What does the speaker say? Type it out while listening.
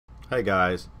Hey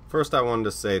guys, first I wanted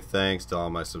to say thanks to all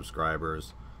my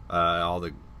subscribers, all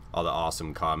the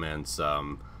awesome comments.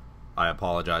 I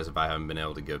apologize if I haven't been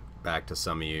able to get back to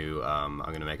some of you. I'm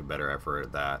gonna make a better effort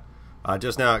at that.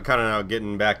 Just now, now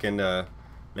getting back into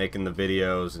making the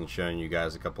videos and showing you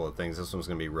guys a couple of things. This one's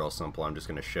gonna be real simple. I'm just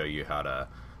gonna show you how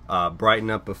to brighten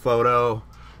up a photo,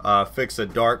 fix a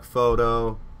dark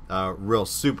photo. Real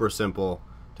super simple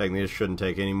technique. This shouldn't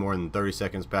take any more than 30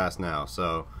 seconds past now.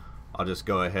 So I'll just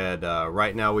go ahead.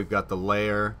 Right now we've got the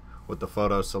layer with the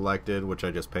photo selected, which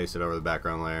I just pasted over the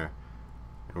background layer.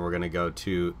 And we're going to go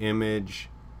to Image,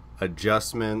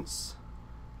 Adjustments,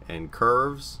 and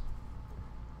Curves.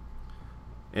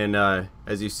 And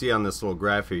as you see on this little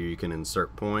graph here, you can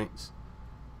insert points.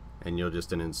 And you'll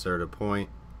just insert a point,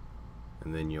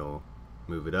 and then you'll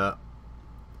move it up.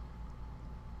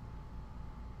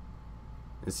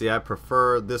 And see, I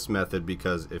prefer this method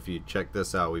because if you check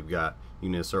this out, you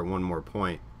can insert one more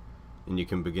point and you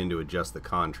can begin to adjust the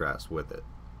contrast with it.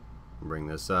 Bring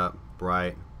this up,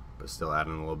 bright, but still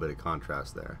adding a little bit of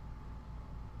contrast there.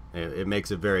 And it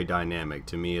makes it very dynamic.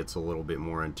 To me, it's a little bit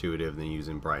more intuitive than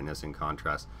using brightness and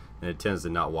contrast, and it tends to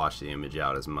not wash the image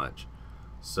out as much.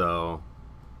 So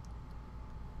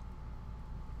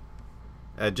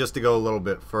just to go a little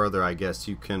bit further, I guess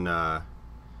you can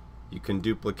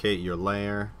duplicate your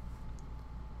layer,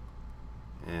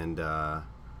 and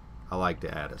I like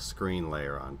to add a screen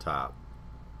layer on top,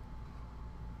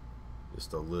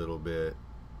 just a little bit,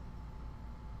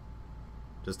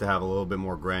 just to have a little bit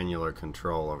more granular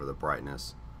control over the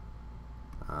brightness.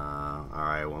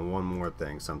 Alright, well, one more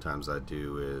thing sometimes I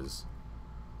do is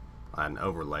an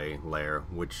overlay layer,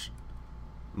 which,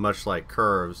 much like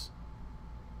curves,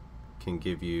 can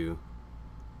give you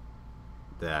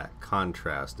that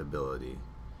contrast ability,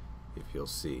 if you'll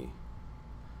see.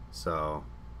 So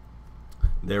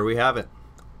there we have it.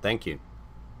 Thank you.